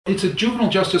It's a Juvenile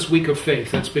Justice Week of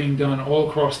Faith that's being done all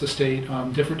across the state,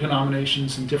 different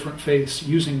denominations and different faiths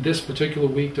using this particular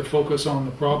week to focus on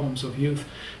the problems of youth,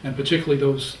 and particularly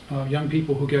those young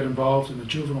people who get involved in the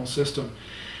juvenile system.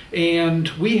 And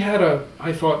we had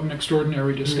I thought, an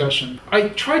extraordinary discussion. I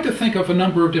tried to think of a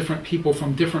number of different people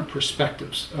from different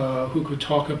perspectives who could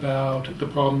talk about the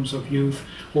problems of youth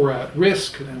who are at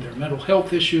risk and their mental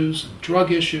health issues and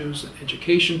drug issues and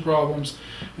education problems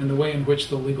and the way in which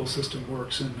the legal system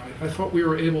works. And I thought we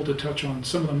were able to touch on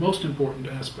some of the most important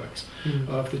aspects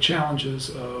of the challenges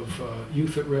of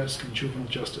youth at risk and juvenile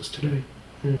justice today.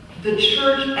 The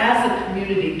church as a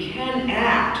community can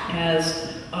act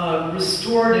as a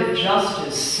restorative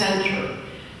justice center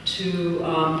to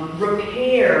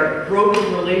repair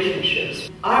broken relationships.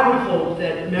 I would hope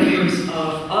that members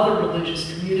of other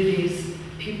religious communities,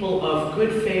 people of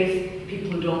good faith,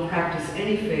 people who don't practice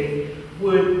any faith,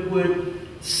 would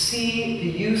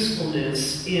see the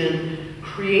usefulness in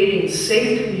creating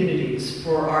safe communities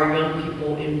for our young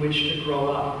people in which to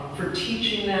grow up, for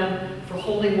teaching them, for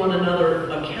holding one another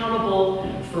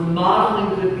accountable, for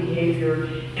modeling good behavior,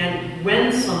 and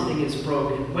when something is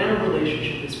broken, when a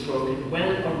relationship is broken, when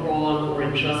a wrong or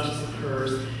injustice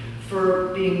occurs,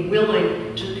 for being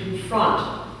willing to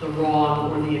confront the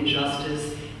wrong or the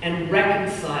injustice and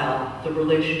reconcile the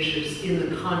relationships in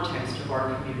the context of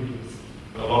our communities.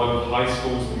 A lot of high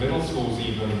schools and middle schools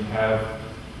even have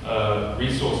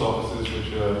resource officers,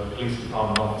 which are police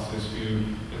department officers who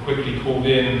are quickly called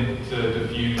in to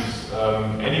diffuse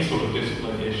any sort of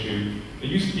discipline issue. It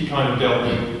used to be kind of dealt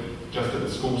with just at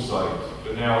the school site,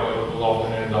 but now it will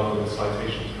often end up with a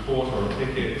citation to court or a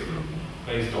ticket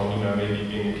based on, maybe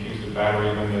being accused of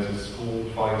battery when there's a school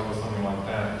fight or something like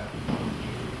that.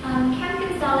 Camp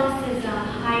Gonzales is a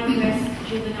high-risk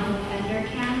juvenile offender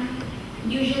camp.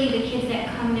 Usually the kids that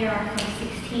come there are from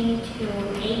 16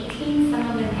 to 18. Some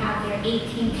of them have their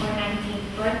 18th or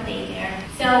 19th birthday there.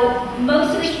 So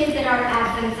most of the kids that are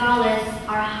at Gonzales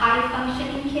are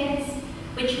high-functioning kids,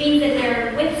 which means that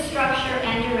they're with structure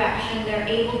and direction. They're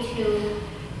able to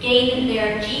gain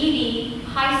their GED,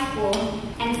 high school,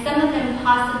 and some of them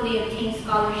possibly obtain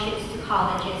scholarships to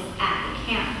colleges at the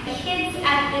camp. The kids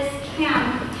at this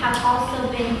camp have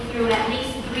also been through at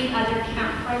least 3 other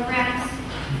camp programs,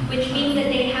 which means that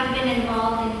they have been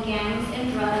involved in gangs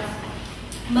and drugs,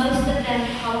 most of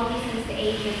them probably since the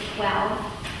age of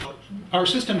 12. Our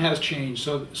system has changed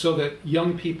so that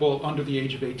young people under the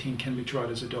age of 18 can be tried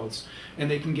as adults,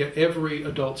 and they can get every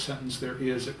adult sentence there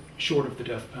is short of the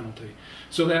death penalty.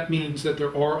 So that means that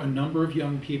there are a number of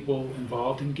young people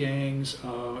involved in gangs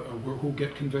who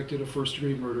get convicted of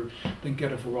first-degree murder that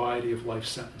get a variety of life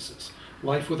sentences.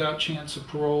 Life without chance of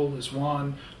parole is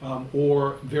one,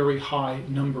 or very high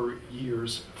number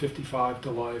years, 55 to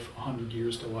life, 100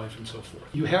 years to life, and so forth.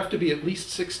 You have to be at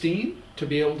least 16 to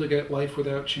be able to get life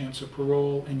without chance of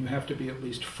parole, and you have to be at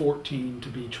least 14 to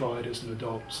be tried as an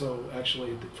adult. So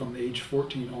actually, from the age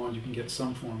 14 on, you can get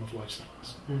some form of life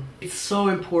sentence. It's so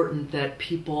important that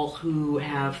people who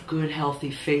have good,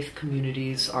 healthy faith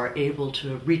communities are able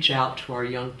to reach out to our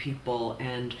young people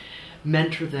and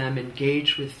mentor them,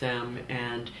 engage with them,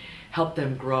 and help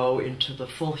them grow into the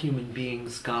full human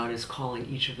beings God is calling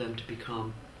each of them to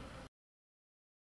become.